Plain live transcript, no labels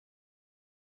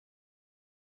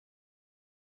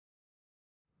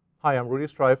Hi, I'm Rudy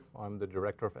Strife. I'm the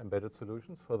Director of Embedded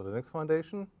Solutions for the Linux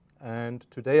Foundation. And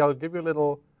today I'll give you a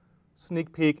little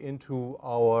sneak peek into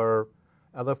our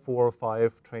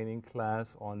LF405 training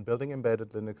class on building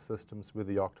embedded Linux systems with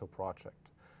the Yocto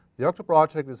Project. The Yocto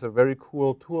Project is a very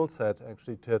cool tool set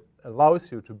actually that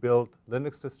allows you to build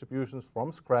Linux distributions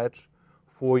from scratch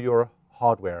for your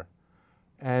hardware.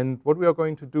 And what we are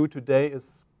going to do today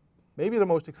is maybe the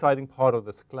most exciting part of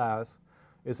this class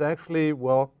is actually,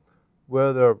 well,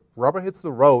 where the rubber hits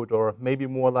the road, or maybe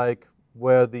more like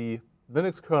where the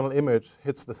Linux kernel image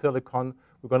hits the silicon.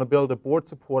 We're going to build a board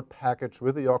support package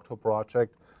with the Yocto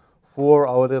project for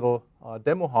our little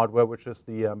demo hardware, which is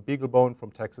the BeagleBone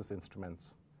from Texas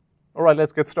Instruments. All right,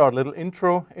 let's get started. A little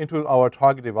intro into our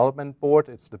target development board.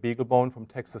 It's the BeagleBone from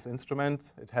Texas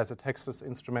Instruments. It has a Texas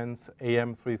Instruments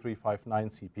AM3359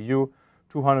 CPU,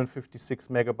 256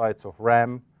 megabytes of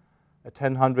RAM, a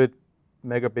 1000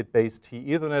 megabit base T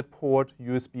Ethernet port,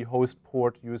 USB host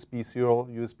port, USB serial,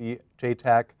 USB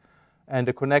JTAG, and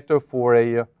a connector for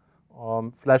a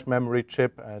flash memory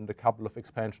chip and a couple of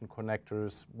expansion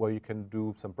connectors where you can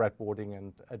do some breadboarding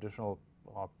and additional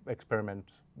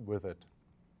experiment with it.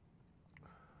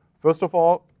 First of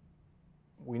all,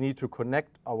 we need to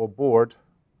connect our board.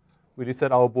 We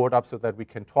set our board up so that we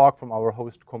can talk from our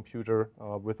host computer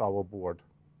with our board.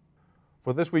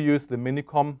 For this, we use the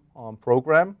Minicom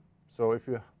program. So if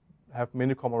you have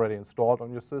Minicom already installed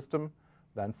on your system,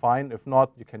 then fine. If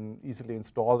not, you can easily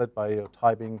install it by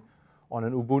typing on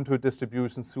an Ubuntu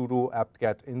distribution sudo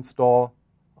apt-get install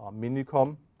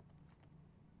Minicom.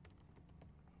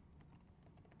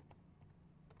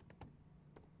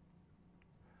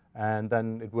 And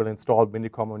then it will install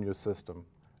Minicom on your system.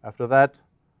 After that,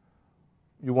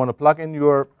 you want to plug in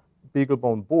your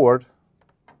BeagleBone board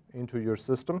into your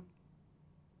system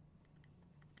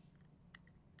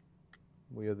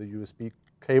via the USB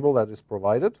cable that is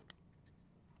provided.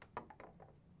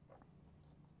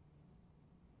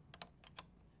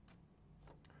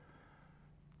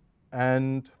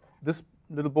 And this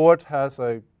little board has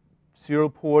a serial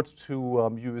port to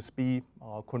USB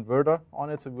converter on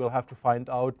it, so we'll have to find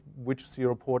out which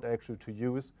serial port actually to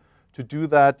use. To do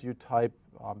that, you type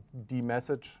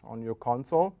dmessage on your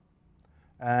console,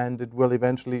 and it will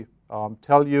eventually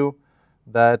tell you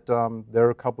that there are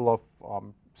a couple of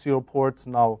serial ports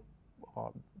now,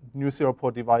 new serial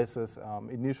port devices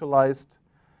initialized,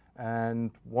 and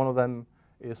one of them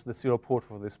is the serial port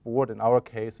for this board. In our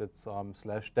case, it's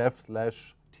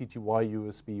 /dev/tty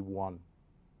USB1.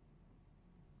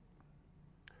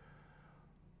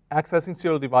 Accessing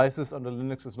serial devices under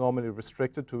Linux is normally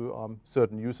restricted to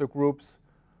certain user groups.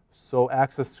 So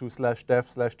access to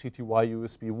 /dev/tty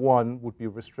USB1 would be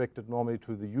restricted normally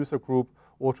to the user group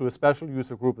or to a special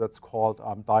user group that's called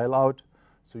dial-out.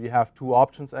 So you have two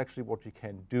options actually what you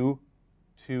can do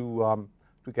to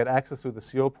get access to the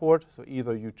serial port. So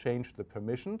either you change the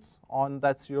permissions on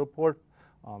that serial port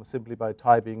simply by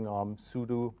typing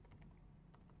sudo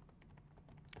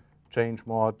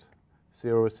changemod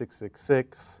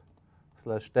 0666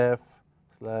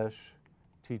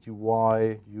 /dev/tty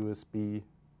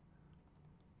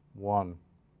USB1.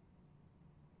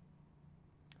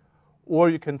 Or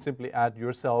you can simply add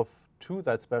yourself to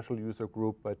that special user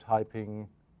group by typing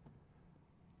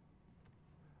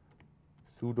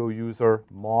sudo user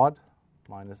mod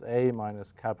 -a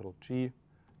 -G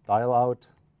dial-out.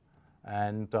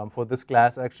 And for this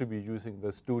class, actually, we're using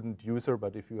the student user,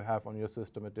 but if you have on your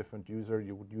system a different user,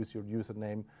 you would use your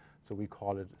username, so we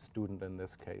call it student in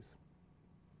this case.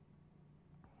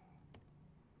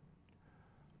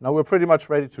 Now we're pretty much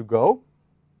ready to go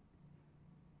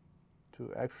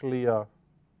to actually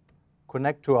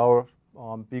connect to our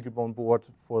BeagleBone board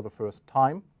for the first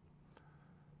time.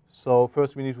 So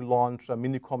first we need to launch a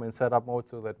Minicom in setup mode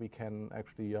so that we can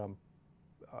actually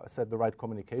set the right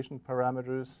communication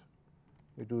parameters.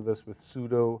 We do this with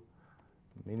sudo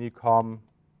minicom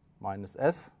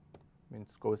 -s,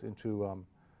 means goes into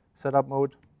setup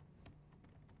mode.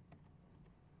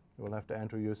 You will have to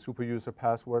enter your super user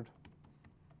password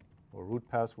or root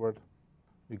password.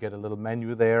 You get a little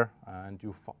menu there, and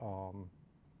you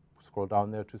scroll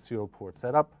down there to serial port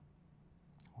setup.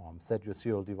 Set your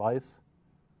serial device.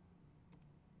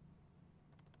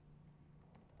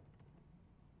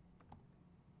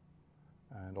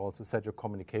 And also set your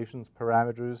communications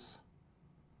parameters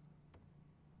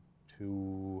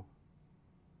to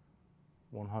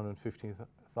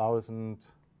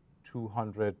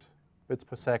 115,200 bits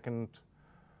per second,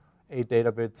 8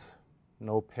 data bits,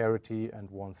 no parity, and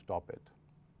 1 stop bit.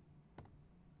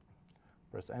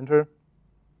 Press enter.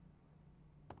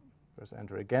 Press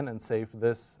enter again and save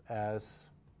this as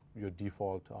your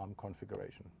default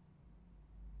configuration.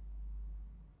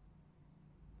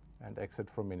 and exit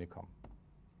from Minicom.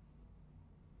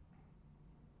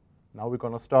 Now we're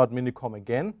going to start Minicom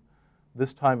again,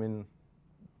 this time in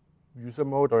user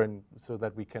mode, or so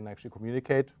that we can actually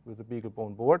communicate with the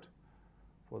BeagleBone board.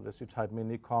 For this, you type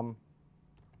Minicom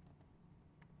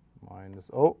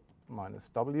 -O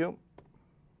 -W.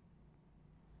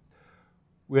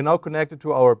 We're now connected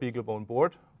to our BeagleBone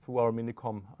board through our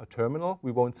Minicom terminal.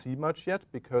 We won't see much yet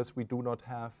because we do not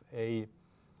have a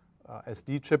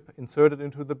SD chip inserted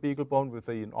into the BeagleBone with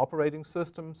an operating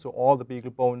system. So all the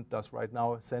BeagleBone does right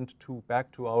now, send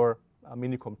back to our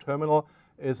Minicom terminal,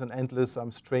 is an endless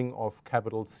string of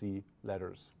capital C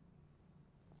letters.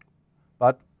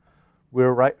 But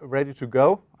we're ready to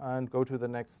go and go to the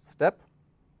next step.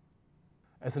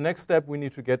 As a next step, we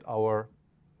need to get our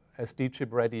SD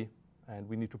chip ready, and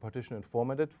we need to partition and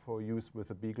format it for use with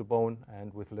the BeagleBone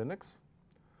and with Linux.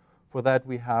 For that,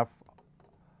 we have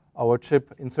our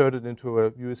chip inserted into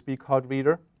a USB card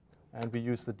reader, and we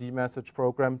use the dmessage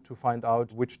program to find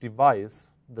out which device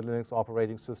the Linux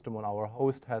operating system on our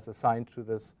host has assigned to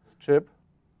this chip.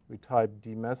 We type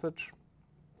dmessage,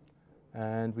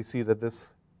 and we see that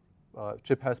this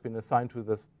chip has been assigned to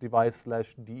the device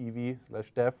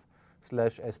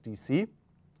 /dev/dev/SDC.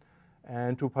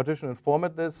 And to partition and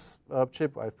format this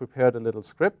chip, I've prepared a little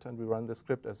script, and we run the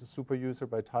script as a super user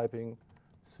by typing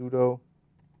sudo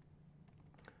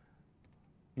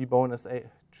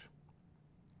bebone-sh,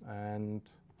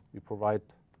 and we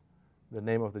provide the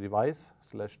name of the device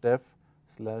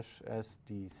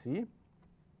 /dev/SDC.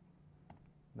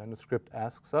 Then the script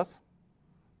asks us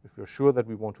if we're sure that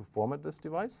we want to format this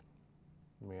device.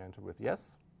 We enter with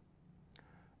yes.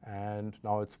 And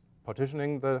now it's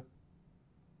partitioning the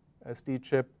SD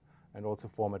chip and also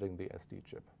formatting the SD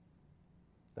chip.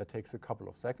 That takes a couple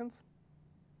of seconds.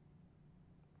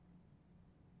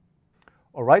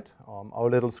 All right, our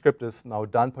little script is now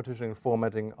done partitioning and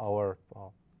formatting our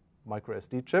micro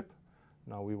SD chip.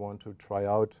 Now we want to try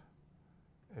out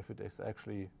if it has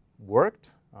actually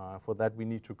worked. For that, we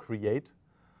need to create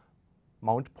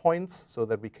mount points so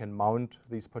that we can mount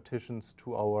these partitions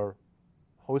to our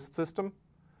host system.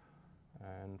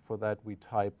 And for that, we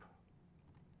type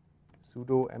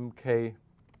sudo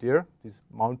mkdir. These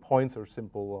mount points are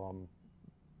simple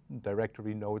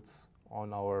directory nodes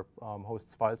on our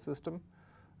host's file system.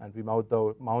 And we mount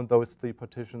those three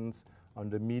partitions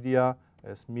under media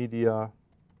as media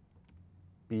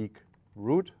beag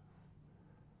root,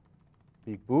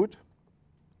 beag boot,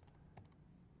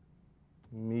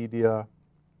 media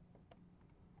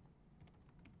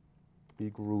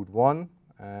beag root 1,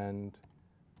 and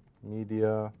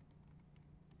media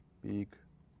beag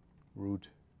root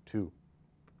 2.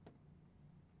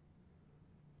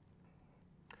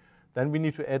 Then we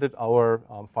need to edit our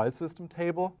file system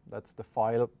table. That's the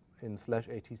file in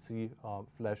 /atc/sf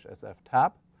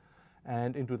tab.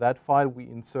 And into that file, we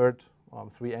insert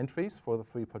 3 entries for the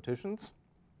 3 partitions.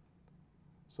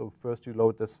 So first you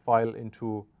load this file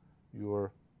into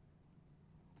your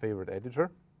favorite editor.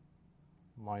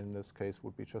 Mine in this case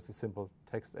would be just a simple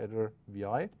text editor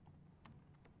VI.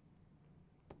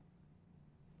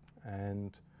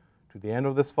 And to the end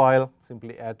of this file,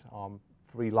 simply add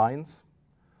 3 lines.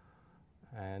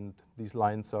 And these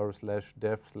lines are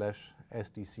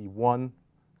 /dev/SDC1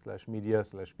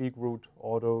 /media/beagroot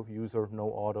auto user no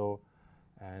auto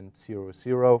and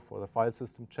 00 for the file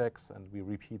system checks, and we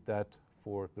repeat that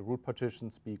for the root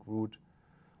partitions beagroot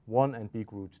 1 and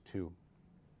beagroot 2.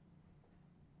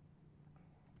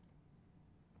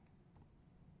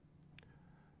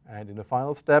 And in the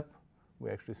final step, we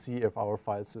actually see if our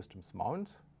file systems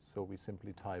mount. So we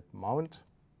simply type mount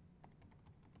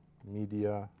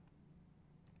media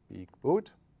beag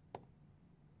boot,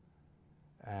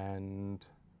 and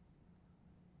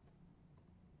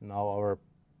now our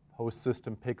host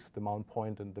system picks the mount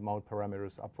point and the mount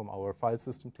parameters up from our file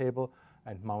system table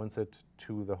and mounts it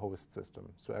to the host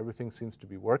system. So everything seems to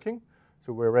be working.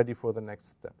 So we're ready for the next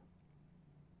step.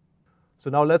 So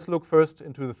now let's look first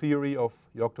into the theory of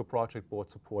Yocto Project board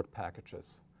support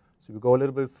packages. So we go a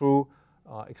little bit through,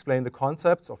 explain the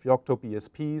concepts of Yocto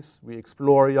BSPs. We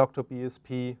explore Yocto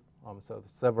BSP, so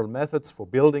several methods for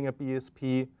building a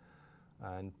BSP,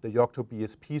 and the Yocto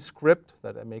BSP script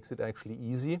that makes it actually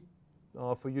easy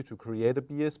for you to create a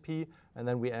BSP. And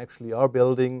then we actually are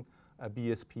building a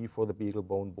BSP for the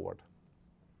BeagleBone board.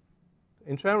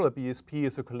 In general, a BSP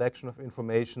is a collection of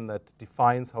information that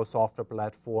defines how software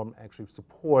platform actually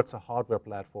supports a hardware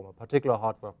platform, a particular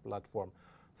hardware platform,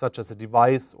 such as a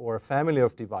device or a family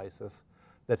of devices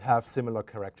that have similar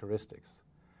characteristics.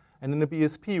 And in the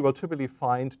BSP, you will typically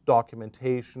find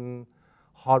documentation,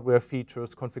 hardware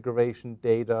features, configuration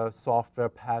data, software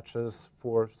patches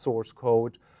for source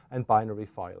code, and binary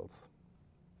files.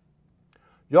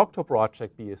 Yocto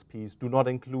Project BSPs do not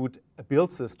include a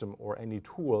build system or any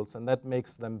tools, and that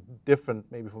makes them different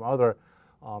maybe from other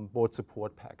board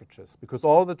support packages, because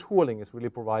all the tooling is really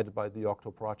provided by the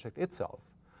Yocto Project itself.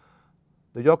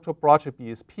 The Yocto Project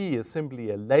BSP is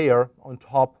simply a layer on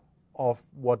top of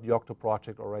what Yocto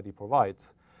Project already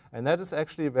provides. And that is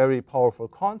actually a very powerful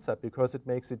concept, because it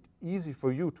makes it easy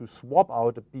for you to swap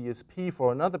out a BSP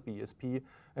for another BSP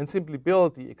and simply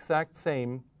build the exact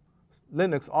same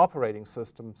Linux operating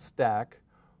system stack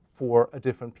for a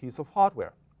different piece of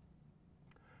hardware.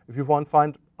 If you want to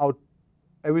find out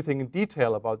everything in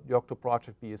detail about Yocto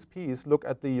Project BSPs, look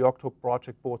at the Yocto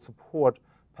Project Board Support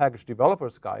Package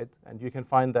Developers Guide, and you can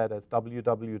find that at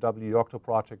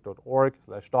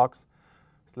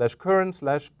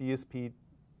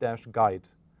www.yoctoproject.org/docs/current/bsp-guide,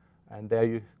 and there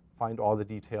you find all the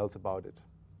details about it.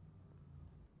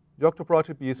 Yocto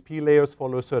Project BSP layers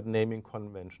follow a certain naming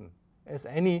convention. As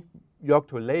any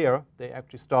Yocto layer, they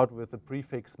actually start with the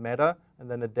prefix meta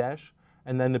and then a dash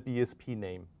and then a BSP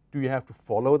name. Do you have to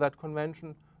follow that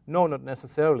convention? No, not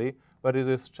necessarily, but it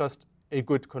is just a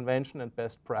good convention and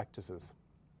best practices.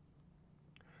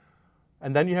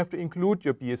 And then you have to include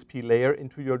your BSP layer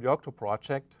into your Yocto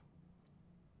project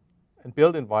and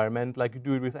build environment like you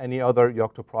do it with any other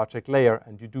Yocto project layer.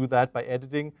 And you do that by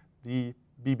editing the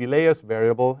bblayers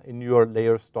variable in your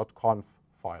layers.conf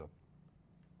file.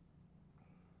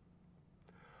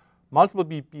 Multiple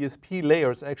BSP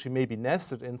layers actually may be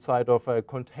nested inside of a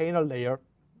container layer,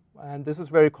 and this is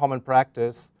very common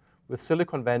practice with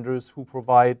silicon vendors who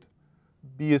provide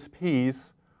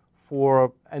BSPs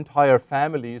for entire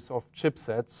families of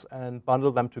chipsets and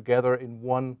bundle them together in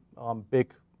one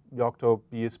big Yocto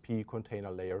BSP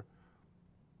container layer.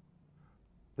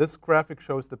 This graphic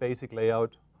shows the basic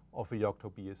layout of a Yocto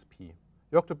BSP.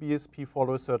 Yocto BSP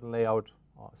follows a certain layout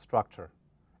structure.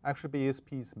 Actually,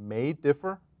 BSPs may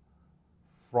differ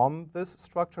from this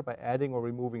structure by adding or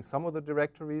removing some of the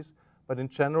directories, but in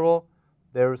general,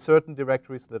 there are certain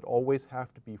directories that always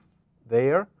have to be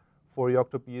there for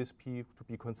Yocto BSP to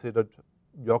be considered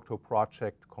Yocto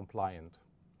project compliant.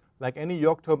 Like any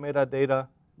Yocto metadata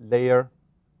layer,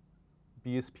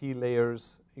 BSP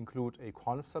layers include a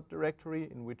conf subdirectory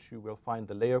in which you will find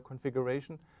the layer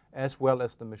configuration as well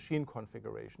as the machine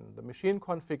configuration. The machine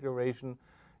configuration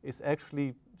is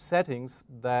actually settings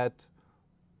that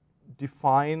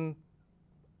define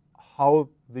how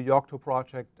the Yocto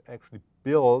project actually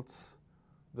builds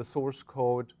the source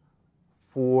code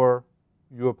for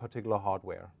your particular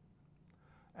hardware.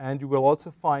 And you will also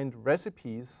find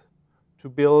recipes to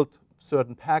build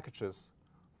certain packages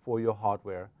for your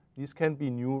hardware. These can be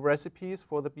new recipes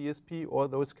for the BSP, or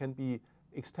those can be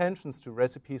extensions to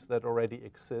recipes that already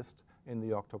exist in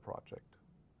the Yocto project.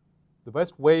 The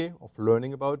best way of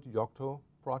learning about Yocto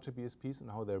project BSPs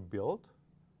and how they're built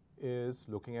is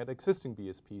looking at existing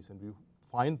BSPs, and you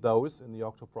find those in the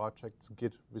Yocto project's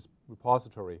Git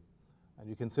repository. And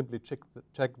you can simply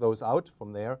check those out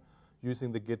from there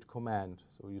using the git command.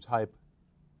 So you type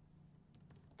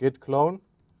git clone,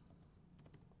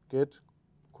 git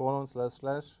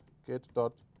 //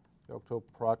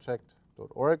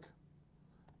 git.yoctoproject.org.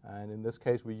 And in this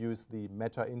case, we use the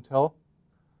Meta Intel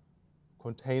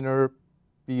container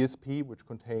BSP, which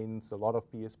contains a lot of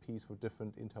BSPs for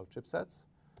different Intel chipsets.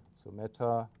 So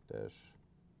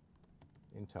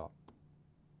meta-intel.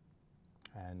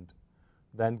 And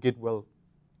then Git will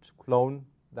clone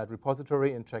that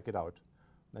repository and check it out.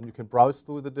 Then you can browse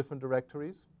through the different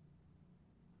directories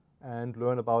and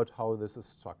learn about how this is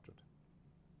structured.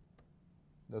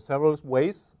 There are several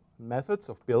ways, methods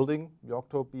of building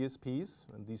Yocto BSPs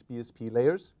and these BSP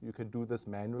layers. You can do this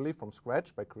manually from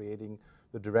scratch by creating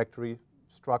the directory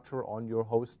structure on your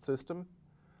host system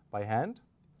by hand.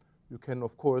 You can,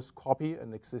 of course, copy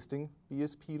an existing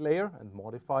BSP layer and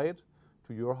modify it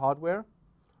to your hardware.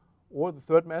 Or the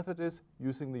third method is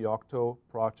using the Yocto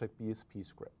project BSP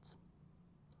scripts.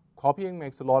 Copying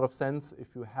makes a lot of sense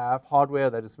if you have hardware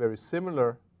that is very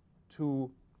similar to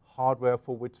hardware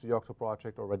for which the Yocto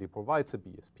project already provides a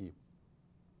BSP.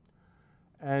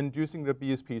 And using the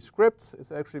BSP scripts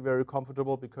is actually very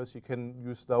comfortable because you can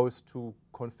use those to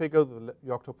configure the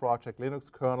Yocto project Linux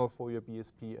kernel for your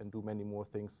BSP and do many more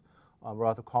things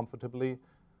rather comfortably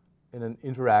in an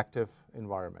interactive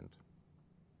environment.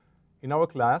 In our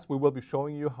class, we will be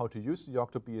showing you how to use the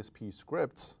Yocto BSP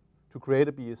scripts to create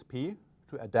a BSP,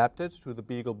 to adapt it to the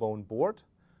BeagleBone board,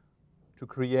 to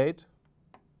create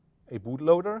a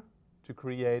bootloader, to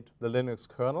create the Linux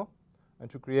kernel, and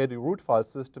to create a root file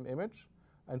system image,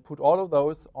 and put all of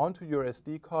those onto your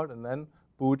SD card and then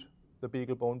boot the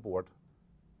BeagleBone board.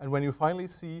 And when you finally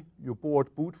see your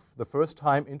board boot the first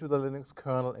time into the Linux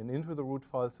kernel and into the root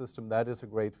file system, that is a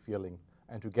great feeling.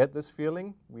 And to get this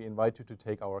feeling, we invite you to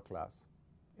take our class.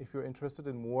 If you're interested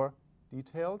in more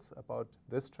details about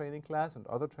this training class and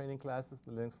other training classes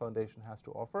the Linux Foundation has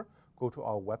to offer, go to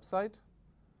our website.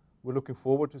 We're looking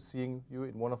forward to seeing you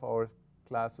in one of our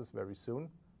classes very soon.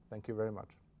 Thank you very much.